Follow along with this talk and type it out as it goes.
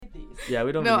Yeah,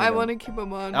 we don't No, really I know. want to keep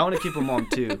them on. I want to keep them on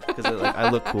too because like I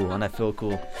look cool and I feel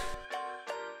cool.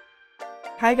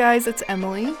 Hi guys, it's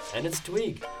Emily. And it's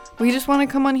Twig. We just want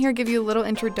to come on here, give you a little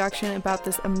introduction about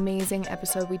this amazing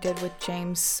episode we did with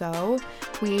James So.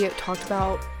 We talked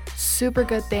about super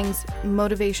good things: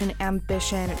 motivation,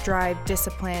 ambition, drive,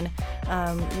 discipline,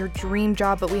 your dream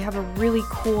job, but we have a really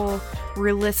cool,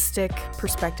 realistic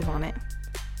perspective on it.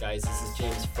 Guys, this is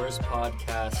James' first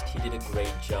podcast. He did a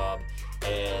great job,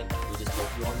 and we just hope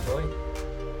you all enjoy.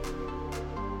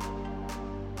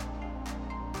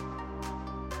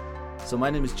 So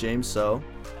my name is James So.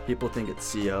 People think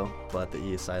it's CO, but the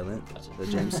E is silent. Gotcha. So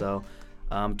James So.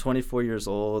 I'm 24 years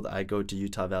old. I go to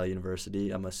Utah Valley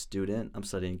University. I'm a student. I'm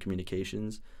studying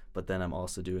communications, but then I'm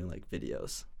also doing like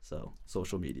videos, so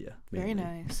social media. Very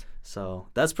mainly. nice. So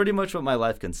that's pretty much what my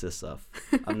life consists of.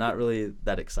 I'm not really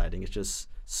that exciting. It's just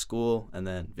school and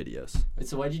then videos. Wait,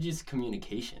 so why'd you choose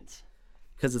communications?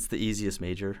 Because it's the easiest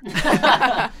major.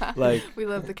 Like, We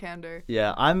love the candor.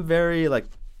 yeah, I'm very like,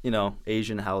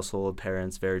 Asian household,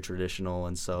 parents, very traditional.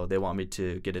 And so they want me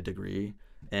to get a degree.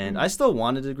 And I still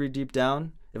want a degree deep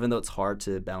down, even though it's hard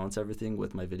to balance everything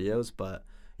with my videos. But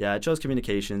yeah, I chose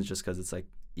communications just because it's like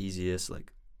easiest.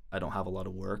 Like I don't have a lot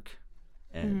of work.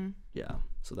 And yeah,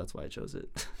 so that's why I chose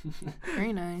it.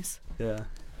 Very nice. Yeah.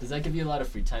 Does that give you a lot of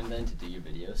free time then to do your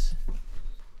videos?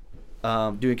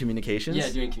 Doing communications? Yeah,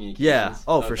 doing communications. Yeah.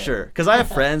 Oh, for Okay. sure. Because I have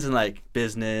friends in like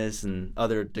business and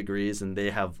other degrees, and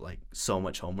they have like so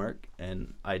much homework,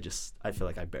 and I feel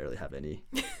like I barely have any.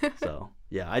 So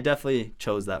yeah, I definitely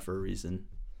chose that for a reason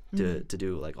to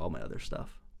do like all my other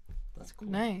stuff. That's cool.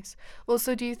 Nice. Well,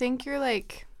 so do you think you're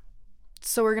like,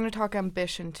 so we're going to talk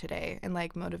ambition today and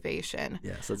like motivation.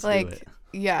 Yes, let's Like, do it.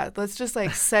 yeah, let's just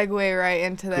like segue right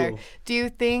into there. Cool. Do you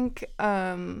think,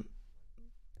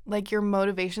 like your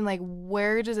motivation, like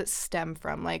where does it stem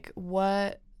from? Like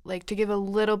what, like to give a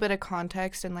little bit of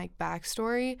context and like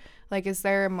backstory, like is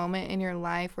there a moment in your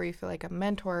life where you feel like a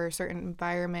mentor or a certain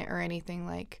environment or anything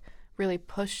like really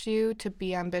pushed you to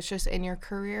be ambitious in your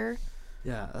career?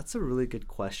 Yeah, that's a really good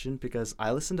question because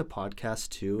I listen to podcasts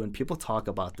too, and people talk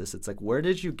about this. It's like, where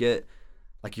did you get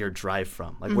like your drive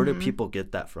from? Like, where do people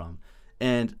get that from?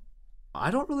 And I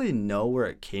don't really know where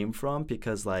it came from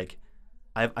because like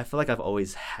I feel like I've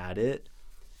always had it.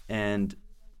 And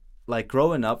like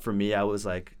growing up for me, I was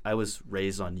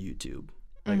raised on YouTube.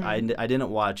 Like I didn't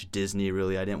watch Disney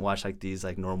really. I didn't watch like these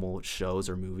like normal shows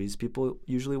or movies people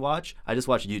usually watch. I just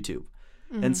watched YouTube.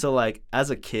 And so like as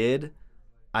a kid,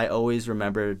 I always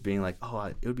remembered being like, oh,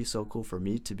 it would be so cool for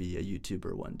me to be a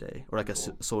YouTuber one day or like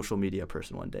a social media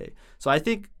person one day. So I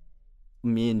think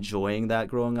me enjoying that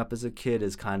growing up as a kid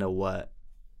is kind of what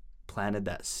planted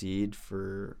that seed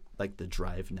for like the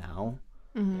drive now.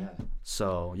 Yeah.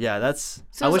 So yeah, that's,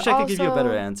 So I it's wish I could give you a better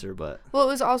also- answer, but Well, it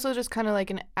was also just kind of like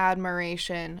an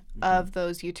admiration of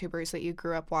those YouTubers that you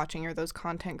grew up watching or those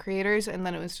content creators. And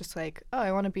then it was just like, oh,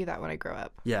 I want to be that when I grow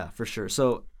up. yeah, for sure.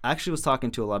 So I actually was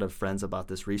talking to a lot of friends about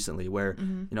this recently where,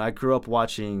 I grew up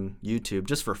watching YouTube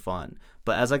just for fun.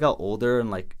 But as I got older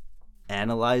and like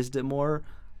analyzed it more,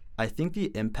 I think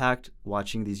the impact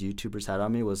watching these YouTubers had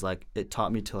on me was like, it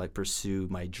taught me to like pursue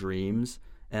my dreams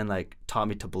and like taught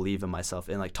me to believe in myself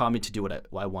and like taught me to do what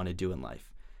I want to do in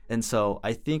life. And so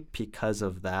I think because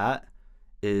of that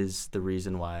is the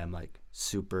reason why I'm like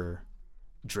super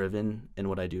driven in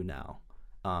what I do now.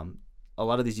 A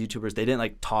lot of these YouTubers, they didn't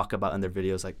like talk about in their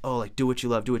videos like, oh, like do what you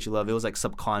love, do what you love. It was like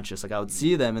subconscious. Like I would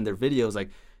see them in their videos like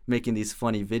making these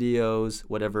funny videos,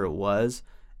 whatever it was,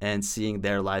 and seeing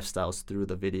their lifestyles through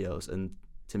the videos. And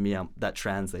to me, that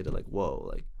translated like, whoa,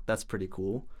 like that's pretty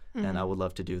cool. And I would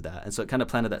love to do that. And so it kind of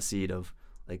planted that seed of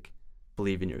like,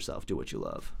 believe in yourself, do what you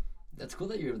love. That's cool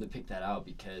that you're able to pick that out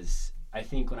because I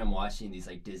think when I'm watching these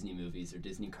like Disney movies or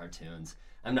Disney cartoons,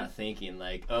 I'm not thinking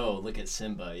like, oh, look at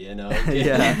Simba,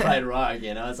 Yeah. Pride Rock,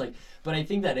 It's like, but I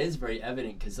think that is very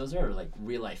evident because those are like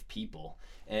real life people,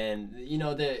 and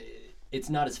it's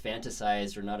not as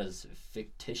fantasized or not as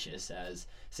fictitious as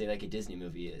say like a Disney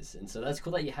movie is, and so that's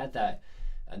cool that you had that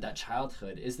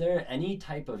childhood. Is there any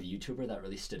type of YouTuber that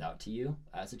really stood out to you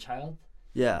as a child?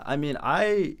 Yeah, I mean,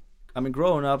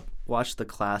 growing up, watched the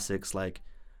classics like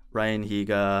Ryan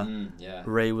Higa, Yeah.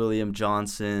 Ray William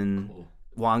Johnson, Cool.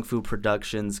 Wong Fu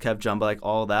Productions, Kev Jumba, like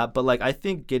all that. But like I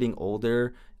think getting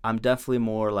older, I'm definitely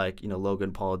more like,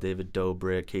 Logan Paul, David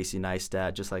Dobrik, Casey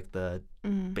Neistat, just like the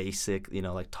basic,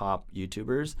 like top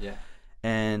YouTubers. Yeah.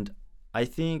 And I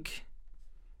think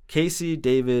Casey,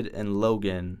 David, and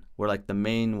Logan were like the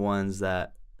main ones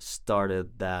that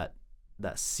started that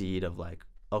seed of like,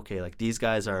 okay, like these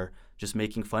guys are just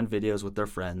making fun videos with their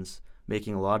friends,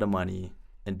 making a lot of money,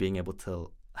 and being able to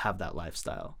have that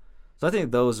lifestyle. So I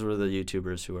think those were the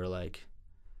YouTubers who were like,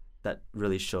 that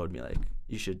really showed me like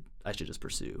I should just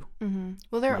pursue. Mm-hmm.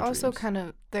 Well, they're my also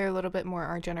dreams. they're a little bit more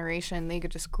our generation. They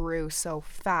just grew so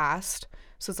fast.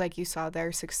 So it's like you saw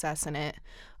their success in it.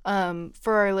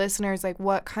 For our listeners, like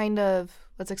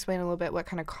let's explain a little bit what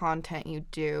kind of content you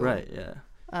do. Right,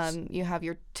 yeah. You have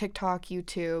your TikTok,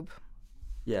 YouTube.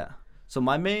 Yeah. So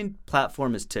my main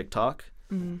platform is TikTok.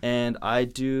 And I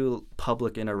do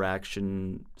public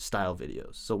interaction style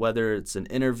videos. So whether it's an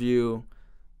interview,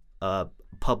 a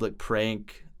public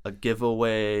prank, a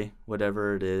giveaway,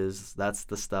 whatever it is, that's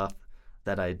the stuff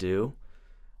that I do.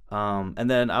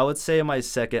 And then I would say my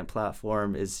second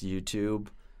platform is YouTube.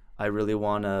 I really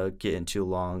want to get into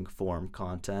long form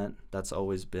content. That's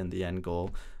always been the end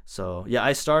goal. So yeah,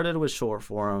 I started with short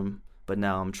form, but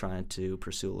now I'm trying to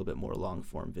pursue a little bit more long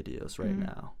form videos right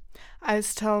now. I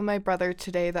was telling my brother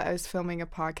today that I was filming a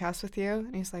podcast with you,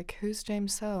 and he's like, "Who's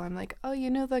James So?" I'm like, "Oh, you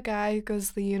know the guy who goes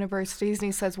to the universities," and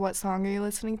he says, "What song are you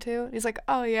listening to?" And he's like,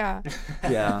 "Oh, yeah."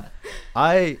 Yeah.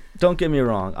 I don't get me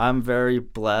wrong. I'm very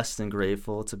blessed and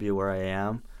grateful to be where I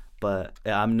am, but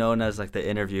I'm known as like the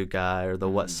interview guy or the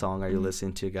what song are you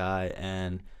listening to guy.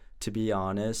 And to be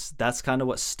honest, that's kind of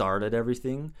what started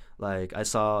everything. Like I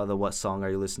saw the what song are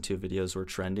you listening to videos were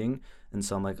trending. And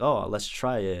so I'm like, oh, let's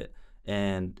try it.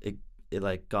 And it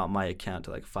like got my account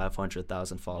to like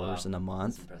 500,000 followers in a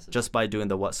month just by doing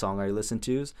the what song are you listening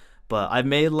to's. But I've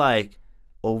made like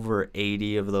over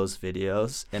 80 of those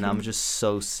videos and I'm just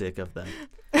so sick of them.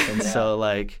 And so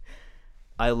like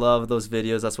I love those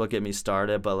videos. That's what get me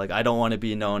started. But like I don't want to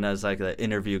be known as like the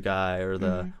interview guy or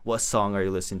the what song are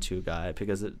you listening to guy,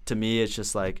 because to me it's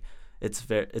just like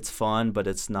it's fun, but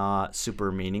it's not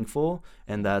super meaningful.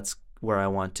 And that's where I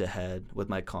want to head with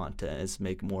my content, is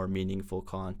make more meaningful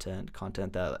content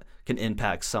that can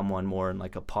impact someone more in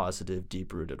like a positive,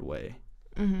 deep-rooted way.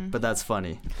 But that's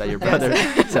funny that your brother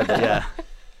said that. Yeah.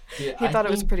 Dude, He thought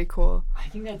it was pretty cool. I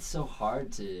think that's so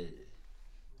hard to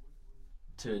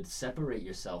separate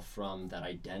yourself from that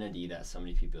identity that so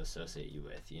many people associate you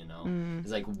with, you know? It's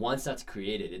like once that's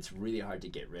created, it's really hard to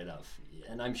get rid of.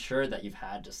 And I'm sure that you've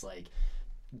had just like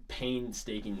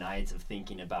painstaking nights of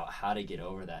thinking about how to get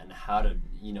over that and how to,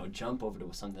 you know, jump over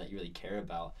to something that you really care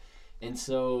about. And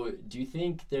so do you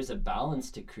think there's a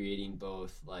balance to creating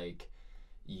both like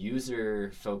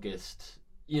user focused,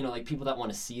 you know, like people that want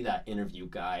to see that interview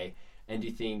guy, and do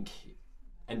you think,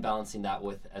 and balancing that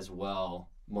with as well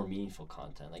more meaningful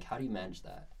content? Like how do you manage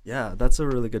that? Yeah, that's a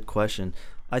really good question.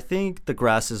 I think the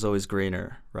grass is always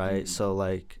greener, right? So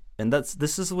like, and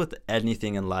this is with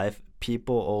anything in life.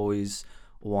 People always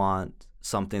want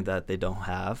something that they don't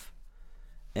have.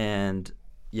 And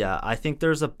yeah, I think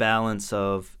there's a balance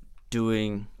of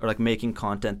doing or like making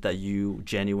content that you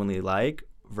genuinely like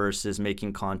versus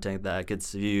making content that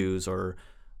gets views or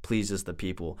pleases the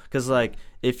people. Because like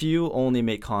if you only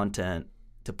make content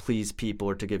to please people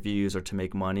or to get views or to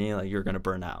make money, like you're gonna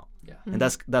burn out. Yeah. And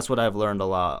that's what I've learned a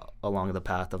lot along the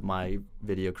path of my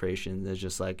video creation. Is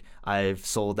just like I've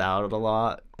sold out a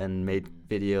lot and made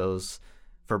videos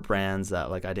for brands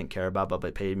that like I didn't care about but they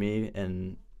paid me,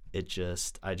 and I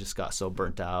just got so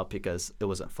burnt out because it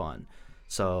wasn't fun.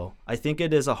 So I think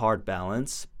it is a hard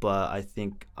balance, but I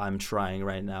think I'm trying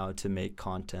right now to make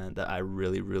content that I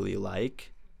really, really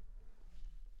like,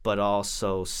 but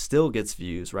also still gets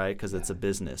views, right? Because it's a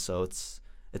business. So it's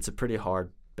a pretty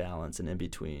hard balance and in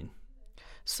between.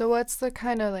 So what's the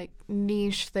kind of like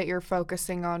niche that you're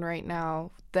focusing on right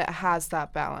now that has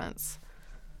that balance?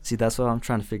 See, that's what I'm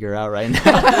trying to figure out right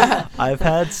now. I've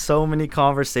had so many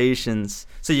conversations.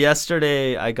 So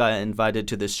yesterday I got invited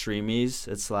to the Streamies.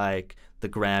 It's like the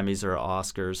Grammys or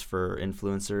Oscars for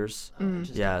influencers.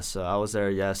 Yeah, so I was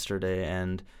there yesterday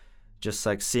and just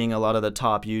like seeing a lot of the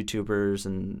top YouTubers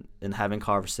and having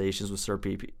conversations with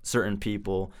certain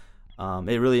people,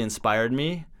 it really inspired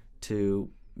me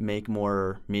to make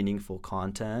more meaningful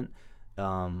content.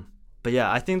 But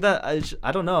yeah, I think that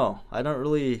I don't know. I don't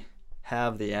really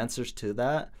have the answers to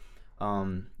that.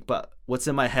 But what's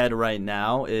in my head right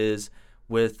now is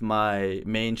with my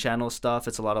main channel stuff,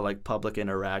 it's a lot of like public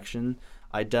interaction.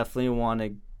 I definitely want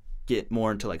to get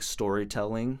more into like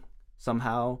storytelling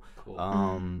somehow. Cool.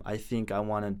 I think I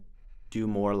want to do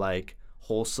more like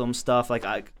wholesome stuff. Like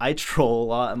I troll a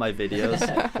lot in my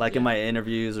videos, like in my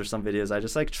interviews or some videos, I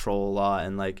just like troll a lot,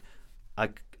 and like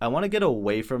I want to get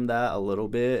away from that a little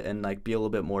bit and like be a little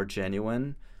bit more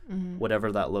genuine,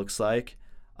 whatever that looks like.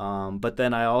 But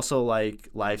then I also like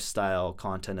lifestyle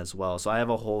content as well. So I have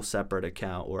a whole separate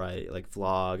account where I like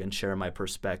vlog and share my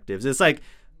perspectives. It's like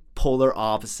polar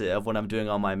opposite of what I'm doing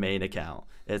on my main account.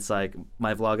 It's like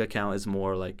my vlog account is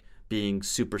more like being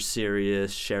super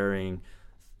serious, sharing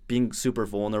being super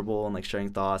vulnerable and like sharing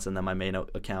thoughts, and then my main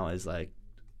account is like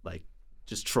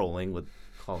just trolling with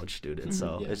college students.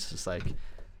 So it's just like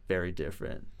very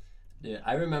different. Yeah,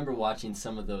 I remember watching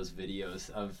some of those videos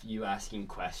of you asking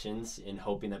questions and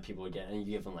hoping that people would get, and you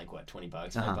give them like what, $20,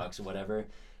 $5 or whatever.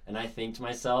 And I think to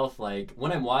myself, like,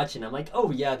 when I'm watching, I'm like,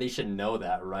 oh yeah, they should know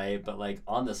that, right? But like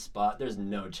on the spot, there's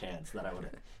no chance that I would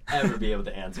ever be able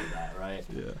to answer that, right?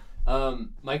 Yeah.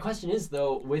 My question is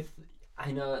though, with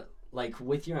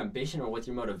your ambition or with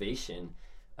your motivation,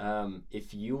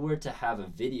 if you were to have a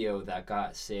video that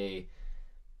got, say,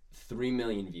 3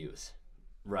 million views,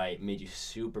 right, made you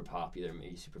super popular,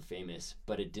 made you super famous,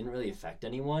 but it didn't really affect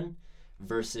anyone,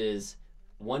 versus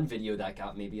one video that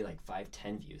got maybe like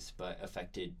 5-10 views but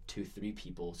affected 2-3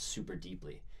 people super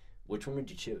deeply, which one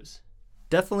would you choose?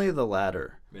 Definitely the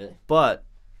latter. Really? But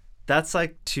that's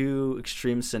like two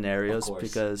extreme scenarios,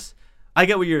 because I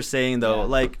get what you're saying though. Yeah.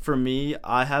 Like for me,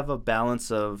 I have a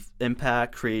balance of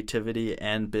impact, creativity,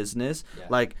 and business. Yeah.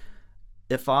 Like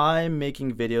if I'm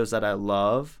making videos that I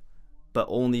love but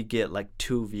only get like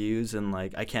 2 views and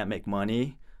like I can't make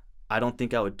money, I don't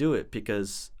think I would do it,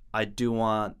 because I do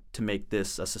want to make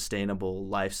this a sustainable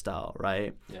lifestyle,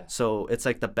 right? Yeah. So it's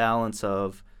like the balance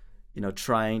of,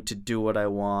 trying to do what I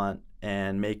want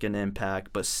and make an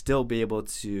impact, but still be able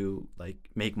to like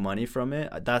make money from it.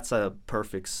 That's a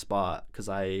perfect spot, because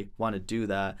I want to do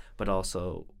that, but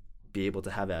also be able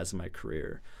to have it as my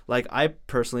career. Like I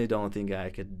personally don't think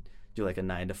I could do like a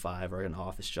 9-to-5 or an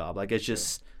office job. Like it's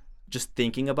just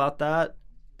thinking about that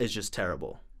is just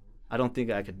terrible. I don't think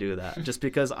I could do that just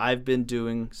because I've been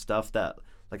doing stuff that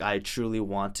like I truly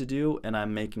want to do and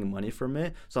I'm making money from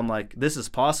it. So I'm like, this is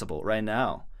possible right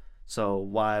now. So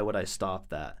why would I stop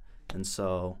that? And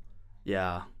so,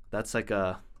 yeah, that's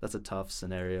a tough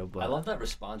scenario. But I love that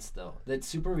response though. That's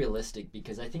super realistic,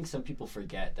 because I think some people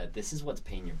forget that this is what's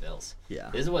paying your bills. Yeah.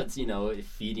 This is what's,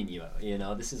 feeding you.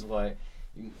 This is what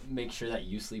make sure that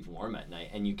you sleep warm at night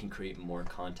and you can create more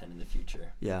content in the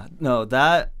future. Yeah. No,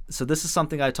 so this is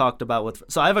something I talked about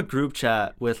so I have a group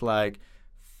chat with like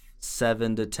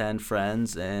 7 to 10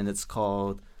 friends, and it's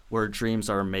called Where Dreams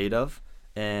Are Made Of.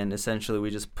 And essentially we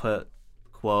just put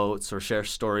quotes or share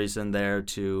stories in there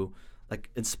to like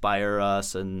inspire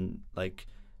us and like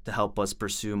to help us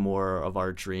pursue more of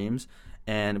our dreams.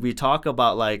 And we talk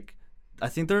about like, I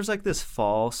think there's like this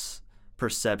false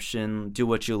perception, do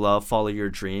what you love, follow your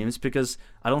dreams, because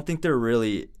I don't think there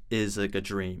really is like a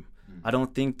dream. I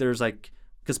don't think there's like,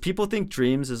 because people think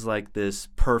dreams is like this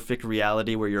perfect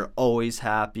reality where you're always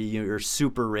happy, you're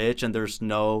super rich, and there's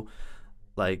no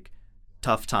like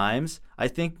tough times. I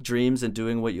think dreams and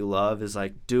doing what you love is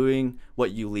like doing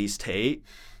what you least hate.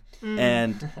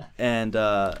 And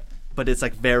but it's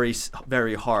like very,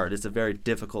 very hard. It's a very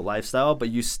difficult lifestyle, but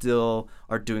you still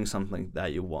are doing something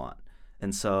that you want.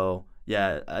 And so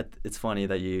yeah, it's funny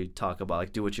that you talk about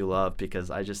like do what you love,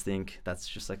 because I just think that's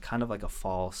just like kind of like a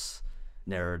false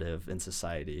narrative in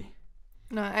society.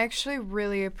 No, I actually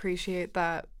really appreciate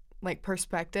that like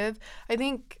perspective. I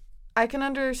think I can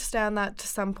understand that to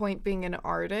some point being an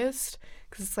artist,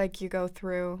 because it's like you go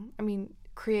through,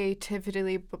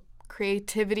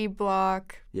 creativity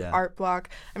block, art block.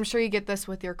 I'm sure you get this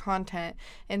with your content.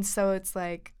 And so it's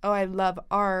like, oh, I love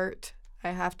art, I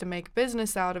have to make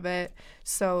business out of it.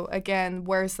 So again,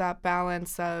 where's that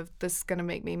balance of this is going to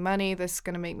make me money, this is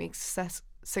going to make me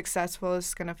successful, this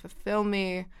is going to fulfill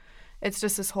me? It's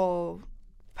just this whole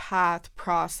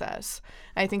process.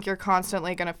 I think you're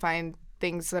constantly going to find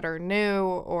things that are new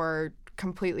or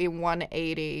completely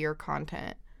 180 your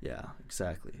content. Yeah,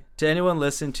 exactly. To anyone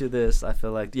listening to this, I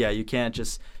feel like, you can't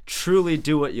just truly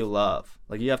do what you love.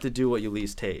 Like you have to do what you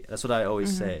least hate. That's what I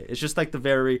always say. It's just like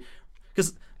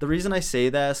because the reason I say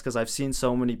that is because I've seen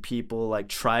so many people like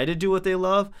try to do what they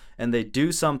love, and they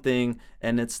do something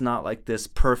and it's not like this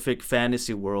perfect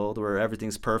fantasy world where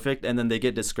everything's perfect, and then they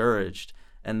get discouraged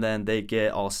and then they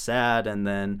get all sad and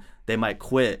then they might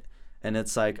quit. And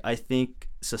it's like, I think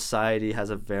society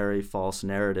has a very false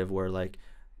narrative where like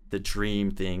the dream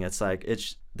thing, it's like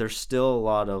there's still a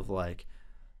lot of like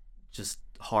just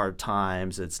hard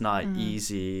times. It's not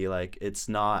easy. Like it's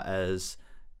not as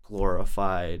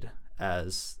glorified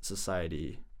as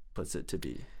society puts it to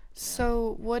be.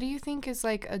 So what do you think is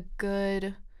like a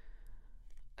good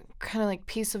kind of like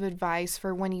piece of advice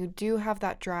for when you do have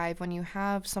that drive, when you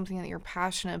have something that you're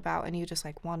passionate about and you just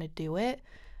like want to do it?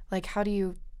 Like how do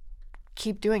you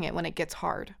keep doing it when it gets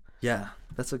hard? Yeah,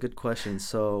 that's a good question.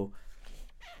 So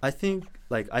I think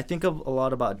a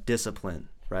lot about discipline,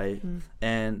 right?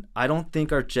 And I don't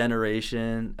think our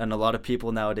generation and a lot of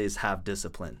people nowadays have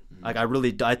discipline. Like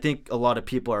I think a lot of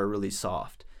people are really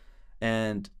soft.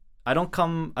 And I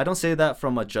don't say that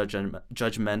from a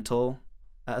judgmental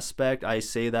aspect. I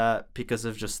say that because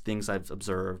of just things I've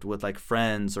observed with like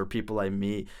friends or people I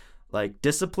meet. Like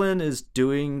discipline is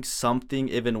doing something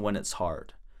even when it's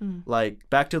hard. Like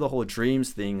back to the whole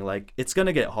dreams thing, like it's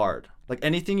gonna get hard. Like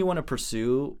anything you want to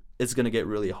pursue, it's gonna get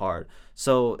really hard.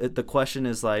 So the question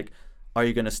is like, are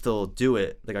you gonna still do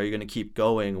it? Like, are you gonna keep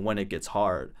going when it gets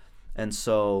hard? And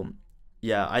so,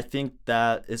 yeah, I think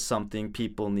that is something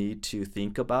people need to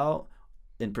think about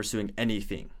in pursuing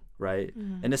anything, right?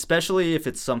 And especially if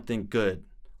it's something good,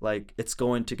 like it's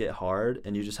going to get hard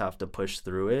and you just have to push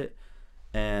through it.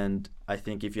 And I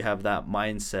think if you have that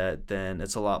mindset, then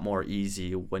it's a lot more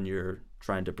easy when you're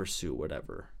trying to pursue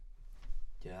whatever.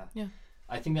 Yeah.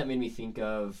 I think that made me think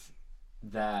of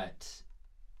that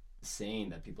saying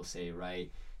that people say, right?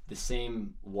 The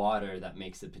same water that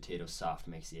makes the potato soft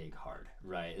makes the egg hard,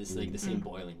 right? It's like the same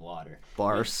boiling water.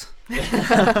 Bars.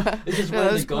 It's just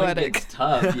when the going gets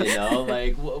tough, you know?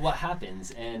 Like, what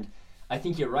happens? And I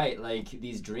think you're right. Like,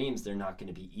 these dreams, they're not going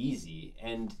to be easy.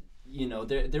 And you know,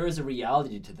 there is a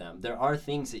reality to them. There are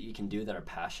things that you can do that are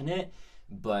passionate,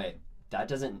 but that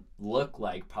doesn't look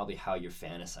like probably how you're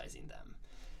fantasizing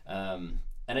them.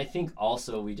 And I think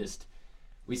also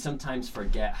we sometimes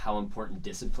forget how important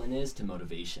discipline is to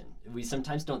motivation. We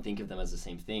sometimes don't think of them as the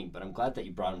same thing, but I'm glad that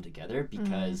you brought them together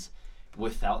because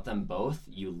without them both,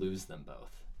 you lose them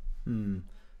both.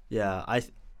 Yeah,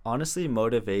 honestly,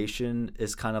 motivation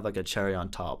is kind of like a cherry on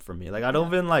top for me. Like I don't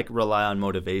even like rely on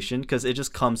motivation because it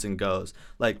just comes and goes.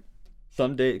 Like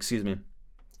some days,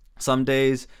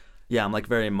 yeah, I'm like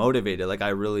very motivated. Like I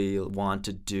really want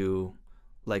to do,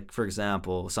 like for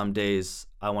example, some days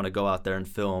I want to go out there and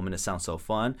film and it sounds so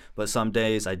fun, but some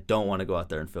days I don't want to go out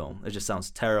there and film. It just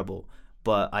sounds terrible,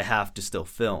 but I have to still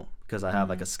film because I have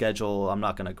like a schedule. I'm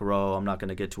not going to grow. I'm not going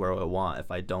to get to where I want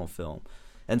if I don't film.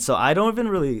 And so I don't even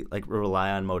really like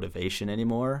rely on motivation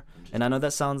anymore. And I know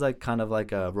that sounds like kind of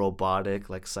like a robotic,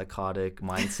 like psychotic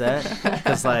mindset.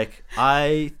 Because like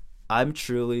I'm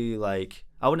truly like,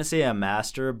 I wouldn't say a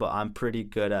master, but I'm pretty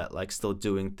good at like still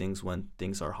doing things when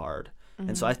things are hard.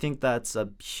 And so I think that's a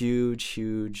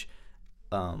huge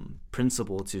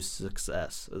principle to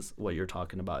success is what you're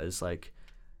talking about is like,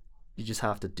 you just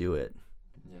have to do it.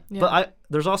 Yeah. But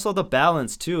there's also the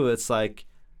balance too. It's like,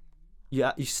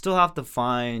 yeah, you still have to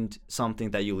find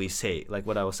something that you least hate, like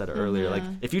what I was said earlier. Like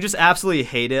if you just absolutely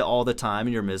hate it all the time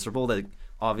and you're miserable, then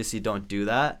obviously don't do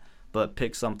that. But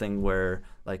pick something where,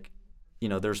 like, you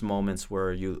know, there's moments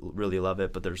where you really love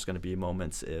it, but there's going to be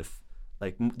moments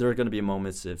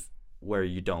where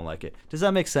you don't like it. Does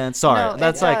that make sense? Sorry, No,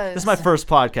 that's like this is my first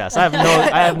podcast. I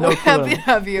have no We're happy clue. to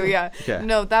have you. Yeah. Okay.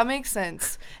 No, that makes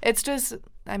sense. It's just,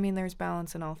 I mean, there's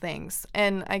balance in all things,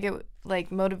 and I get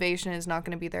like motivation is not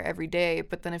going to be there every day.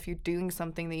 But then if you're doing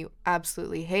something that you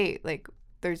absolutely hate, like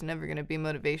there's never going to be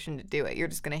motivation to do it. You're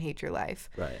just going to hate your life.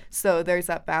 Right. So there's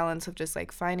that balance of just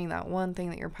like finding that one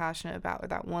thing that you're passionate about or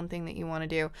that one thing that you want to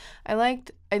do. I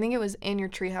think it was in your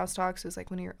Treehouse Talks, it was like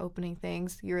when you're opening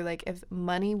things, you were like, if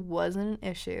money wasn't an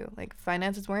issue, like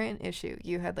finances weren't an issue,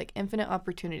 you had like infinite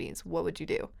opportunities, what would you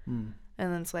do? And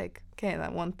then it's like, okay,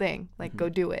 that one thing, like go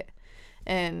do it.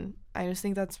 And I just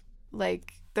think that's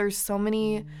like, there's so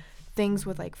many things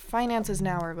with like finances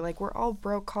now, or like we're all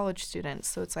broke college students,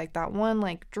 so it's like that one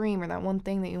like dream or that one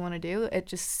thing that you want to do, it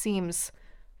just seems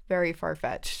very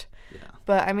far-fetched.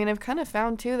 But I mean, I've kind of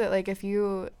found too that like if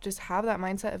you just have that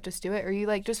mindset of just do it, or you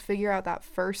like just figure out that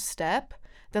first step,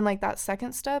 then like that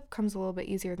second step comes a little bit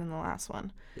easier than the last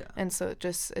one. And so it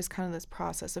just is kind of this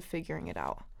process of figuring it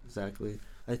out. Exactly.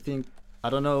 I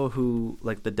don't know who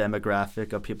like the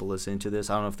demographic of people listening to this.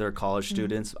 I don't know if they're college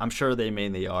students. I'm sure they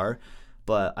mainly are.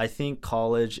 But I think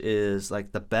college is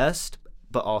like the best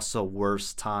but also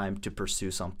worst time to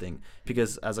pursue something,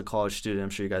 because as a college student,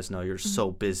 I'm sure you guys know, you're so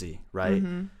busy, right?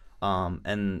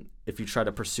 And if you try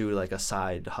to pursue like a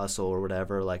side hustle or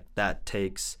whatever, like that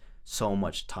takes so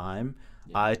much time.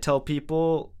 I tell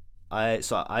people I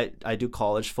do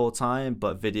college full time,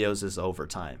 but videos is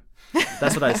overtime.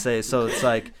 That's what I say. So it's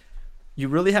like you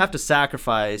really have to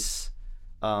sacrifice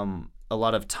a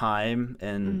lot of time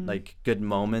and like good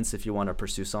moments if you want to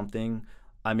pursue something.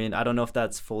 I mean, I don't know if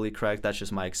that's fully correct. That's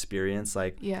just my experience.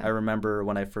 Like, I remember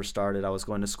when I first started, I was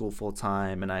going to school full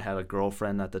time and I had a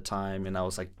girlfriend at the time and I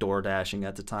was like door dashing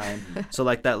at the time. So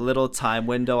like that little time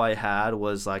window I had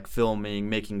was like filming,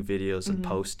 making videos and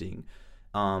posting.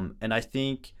 And I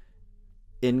think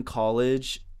in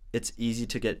college, it's easy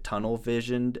to get tunnel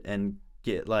visioned and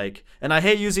get like, and I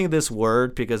hate using this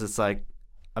word because it's like,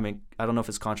 I mean, I don't know if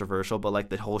it's controversial, but like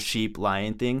the whole sheep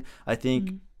lion thing, I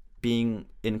think being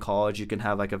in college, you can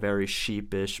have like a very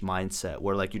sheepish mindset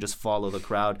where like you just follow the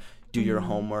crowd, do your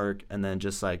homework, and then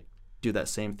just like do that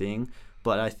same thing.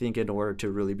 But I think in order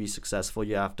to really be successful,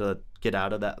 you have to get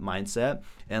out of that mindset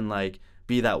and like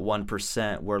be that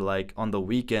 1% where like on the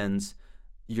weekends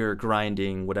you're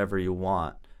grinding whatever you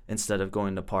want instead of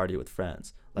going to party with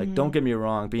friends. Like, don't get me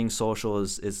wrong, being social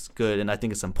is good, and I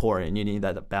think it's important. You need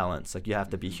that balance. Like, you have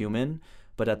to be human,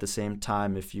 but at the same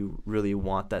time, if you really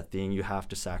want that thing, you have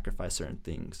to sacrifice certain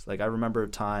things. Like, I remember a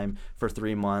time for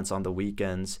 3 months on the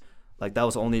weekends, like, that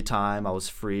was the only time I was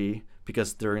free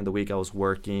because during the week I was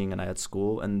working and I had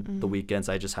school, and the weekends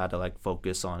I just had to, like,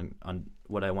 focus on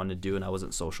what I wanted to do, and I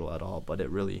wasn't social at all, but it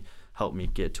really helped me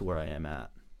get to where I am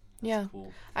at. Yeah.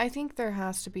 Cool. I think there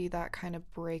has to be that kind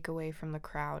of break away from the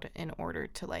crowd in order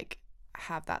to like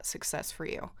have that success for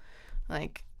you.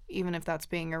 Like, even if that's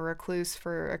being a recluse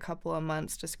for a couple of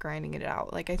months, just grinding it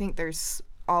out. Like, I think there's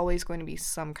always going to be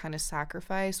some kind of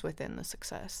sacrifice within the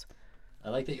success. I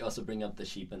like that you also bring up the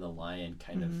sheep and the lion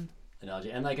kind of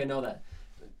analogy. And like, I know that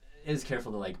it is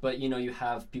careful to like, but you know, you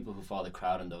have people who follow the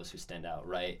crowd and those who stand out,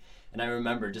 right? And I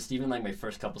remember just even like my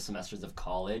first couple semesters of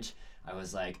college, I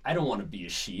was like, I don't want to be a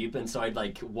sheep. And so I'd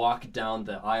like walk down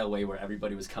the aisleway where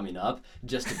everybody was coming up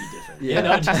just to be different. You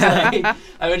know, just like,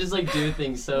 I would just like do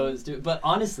things so stupid. But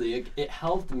honestly, it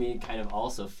helped me kind of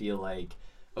also feel like,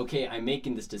 okay, I'm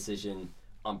making this decision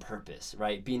on purpose,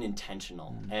 right? Being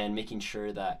intentional and making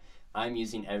sure that I'm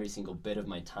using every single bit of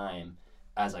my time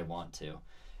as I want to.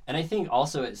 And I think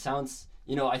also it sounds,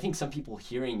 you know, I think some people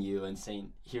hearing you and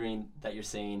hearing that you're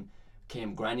saying, okay,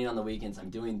 I'm grinding on the weekends,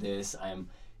 I'm doing this, I'm,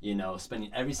 you know,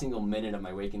 spending every single minute of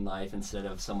my waking life instead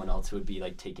of someone else who would be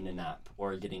like taking a nap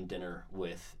or getting dinner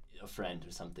with a friend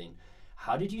or something.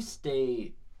 How did you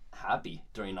stay happy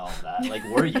during all of that? Like,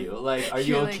 were you? Like, are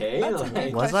you okay? That's a Like,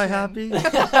 great Was I question.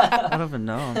 happy? I don't even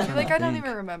know. I'm trying Like, to I don't think.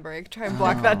 even remember. I try and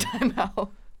block that time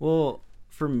out. Well,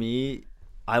 for me,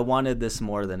 I wanted this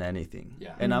more than anything.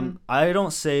 Yeah. And I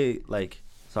don't say like,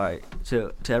 sorry,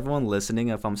 to everyone listening,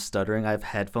 if I'm stuttering, I have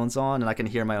headphones on and I can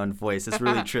hear my own voice. It's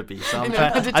really trippy. So I'm I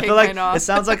had trying, to I take feel like mine off. it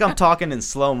sounds like I'm talking in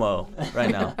slow-mo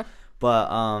right now. But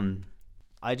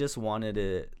I just wanted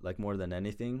it like more than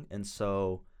anything. And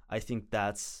so I think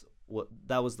that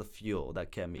was the fuel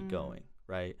that kept me going,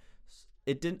 right?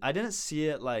 I didn't see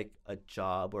it like a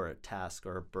job or a task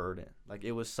or a burden. Like,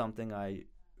 it was something I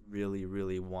really,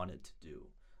 really wanted to do,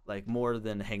 like more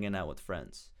than hanging out with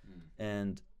friends.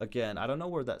 And again, I don't know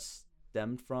where that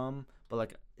stemmed from, but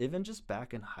like even just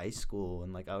back in high school,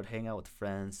 and like I would hang out with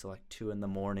friends till like 2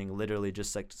 a.m, literally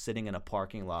just like sitting in a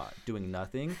parking lot doing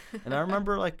nothing. And I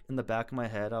remember like in the back of my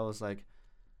head, I was like,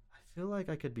 I feel like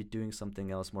I could be doing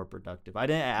something else more productive. I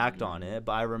didn't act on it,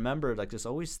 but I remembered like just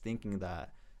always thinking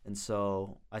that. And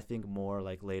so I think more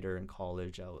like later in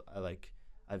college,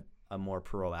 I'm more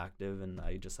proactive, and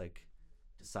I just like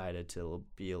decided to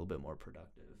be a little bit more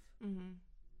productive.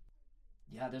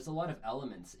 Yeah, there's a lot of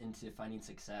elements into finding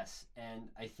success, and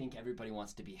I think everybody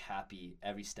wants to be happy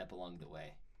every step along the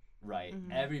way, right?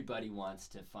 Everybody wants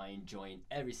to find joy in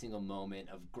every single moment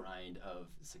of grind, of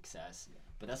success,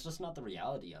 but that's just not the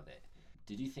reality of it.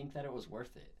 Did you think that it was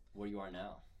worth it where you are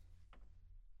now?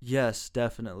 Yes,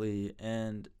 definitely.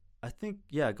 And I think,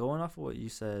 yeah, going off of what you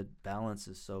said, balance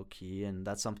is so key, and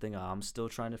that's something I'm still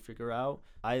trying to figure out.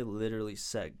 I literally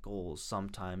set goals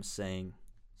sometimes saying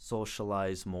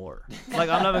socialize more. Like,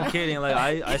 I'm not even kidding. Like,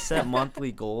 I set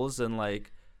monthly goals, and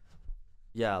like,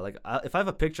 yeah, like if I have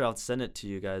a picture, I'll send it to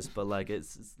you guys, but like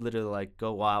it's literally like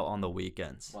go out on the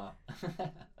weekends. Wow.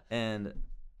 And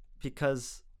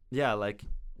because, yeah, like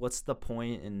what's the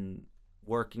point in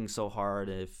working so hard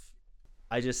if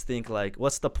I just think like,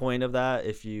 what's the point of that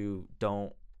if you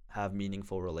don't have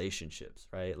meaningful relationships,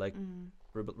 right? Like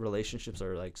relationships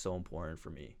are like so important for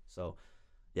me. So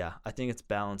yeah, I think it's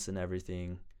balance in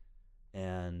everything.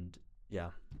 And yeah.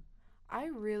 I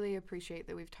really appreciate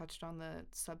that we've touched on the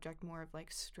subject more of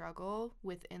like struggle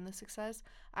within the success.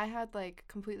 I had like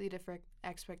completely different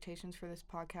expectations for this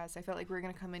podcast. I felt like we were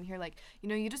going to come in here like, you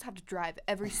know, you just have to drive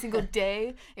every single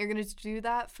day. You're going to do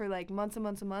that for like months and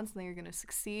months and months, and then you're going to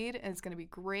succeed, and it's going to be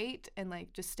great, and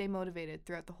like just stay motivated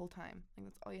throughout the whole time. Like,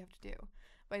 that's all you have to do.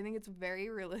 But I think it's very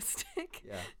realistic.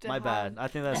 Yeah, my bad. I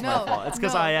think that's No, my fault. It's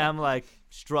because no. I am like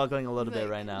struggling a little bit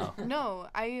Like, right now. No,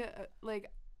 I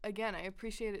again, I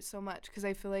appreciate it so much because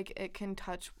I feel like it can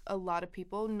touch a lot of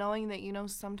people, knowing that, you know,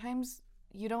 sometimes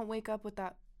you don't wake up with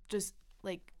that just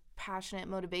like passionate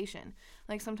motivation.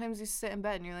 Like, sometimes you sit in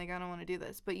bed and you're like, I don't want to do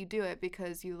this, but you do it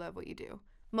because you love what you do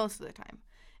most of the time.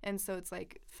 And so it's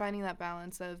like finding that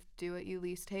balance of do what you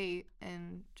least hate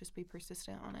and just be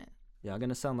persistent on it. I'm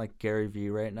gonna sound like Gary Vee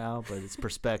right now, but it's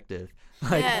perspective.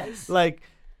 Like, Yes. like,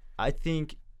 I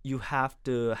think you have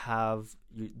to have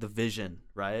the vision,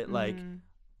 right? Like,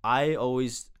 I've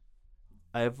always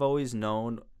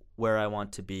known where I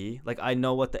want to be. Like, I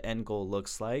know what the end goal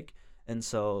looks like, and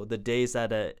so the days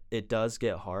that it does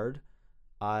get hard,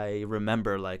 I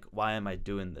remember, like, why am I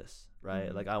doing this,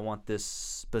 right? Like, I want this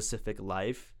specific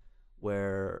life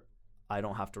where I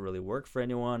don't have to really work for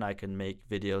anyone. I can make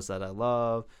videos that I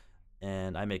love,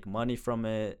 and I make money from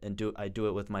it, and I do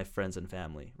it with my friends and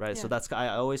family, right? Yeah. So I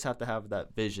always have to have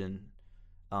that vision,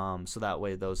 so that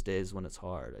way those days when it's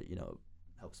hard,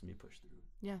 helps me push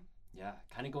through. Yeah,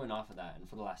 kind of going off of that, and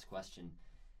for the last question,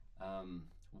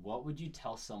 what would you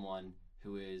tell someone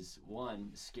who is, one,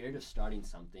 scared of starting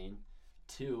something,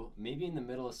 two, maybe in the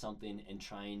middle of something and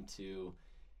trying to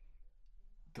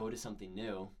go to something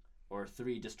new, or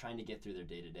three, just trying to get through their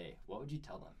day-to-day? What would you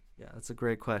tell them? Yeah, that's a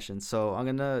great question. So I'm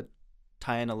going to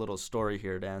tie in a little story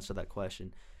here to answer that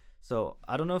question. So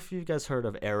I don't know if you guys heard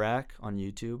of Eric on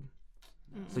YouTube.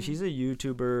 So he's a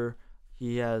YouTuber.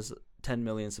 He has 10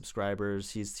 million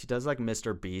subscribers. He does like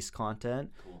Mr. Beast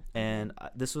content. Cool. And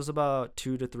this was about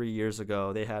 2 to 3 years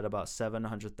ago. They had about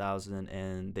 700,000,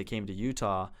 and they came to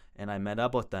Utah, and I met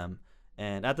up with them.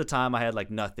 And at the time, I had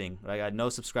like nothing. Like, I had no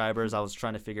subscribers. I was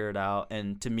trying to figure it out.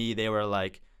 And to me, they were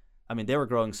like, they were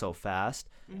growing so fast.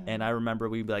 And I remember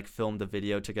we like filmed a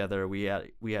video together. We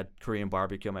had Korean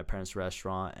barbecue at my parents'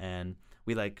 restaurant, and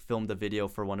we like filmed the video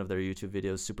for one of their YouTube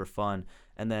videos. Super fun.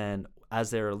 And then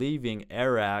as they were leaving,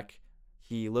 Eric,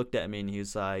 he looked at me and he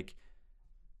was like,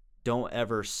 "Don't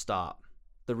ever stop.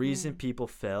 The reason people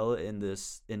fail in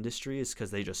this industry is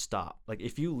because they just stop. Like,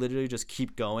 if you literally just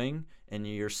keep going and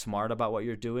you're smart about what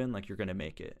you're doing, like, you're gonna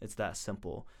make it. It's that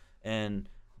simple." And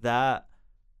that,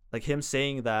 like, him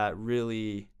saying that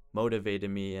really motivated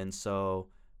me. And so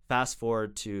fast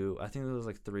forward to, I think it was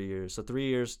like 3 years. So 3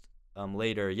 years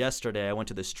later, yesterday, I went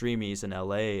to the Streamies in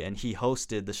LA, and he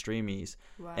hosted the Streamies.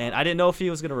 Wow. And I didn't know if he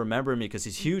was going to remember me because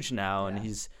he's huge now. And Yeah.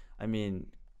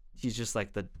 he's just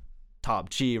like the top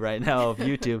G right now of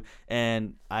YouTube.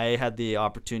 And I had the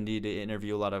opportunity to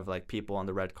interview a lot of like people on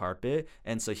the red carpet.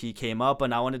 And so he came up,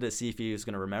 and I wanted to see if he was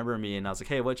going to remember me. And I was like,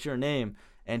 "Hey, what's your name?"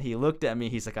 And he looked at me.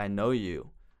 He's like, "I know you."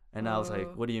 And I was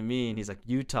like, "What do you mean?" He's like,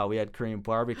 "Utah, we had Korean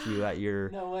barbecue at your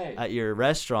No way. at your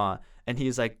restaurant." And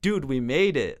he's like, "Dude, we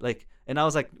made it." Like, and I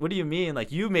was like, "What do you mean?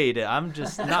 Like, you made it. I'm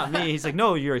just not me." He's like,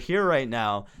 "No, you're here right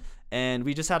now." And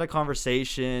we just had a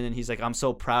conversation, and he's like, "I'm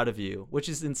so proud of you," which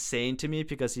is insane to me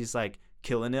because he's like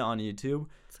killing it on YouTube.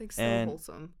 It's like so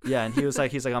wholesome. Yeah, and he's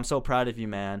like, "I'm so proud of you,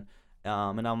 man."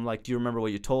 And I'm like, "Do you remember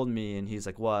what you told me?" And he's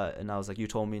like, "What?" And I was like, "You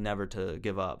told me never to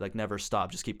give up, like never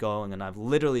stop, just keep going." And I've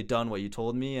literally done what you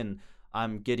told me, and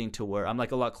I'm getting to where I'm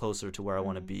like a lot closer to where I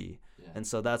want to be. Yeah. And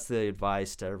so that's the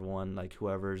advice to everyone, like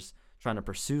whoever's trying to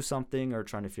pursue something or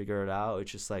trying to figure it out.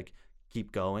 It's just like,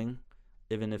 keep going,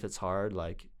 even if it's hard.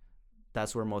 Like,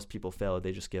 that's where most people fail.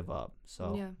 They just give up.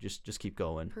 So just keep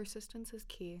going. Persistence is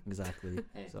key. Exactly.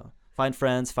 Hey. So find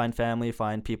friends, find family,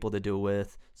 find people to do it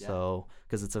with. Yeah. So,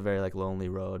 because it's a very like lonely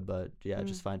road, but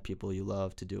just find people you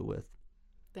love to do it with.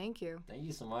 Thank you. Thank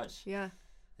you so much. Yeah.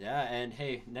 Yeah, and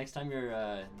hey, next time you're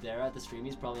there at the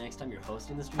Streamies, probably next time you're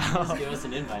hosting the Streamies, give us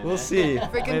an invite. We'll man. see.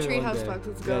 Freaking Maybe one Treehouse day. Talks,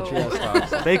 let's Yeah, go. Treehouse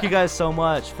Talks. Thank you guys so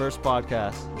much. First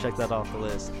podcast. Check that off the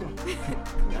list. Yeah,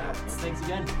 well, thanks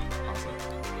again.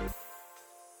 Awesome.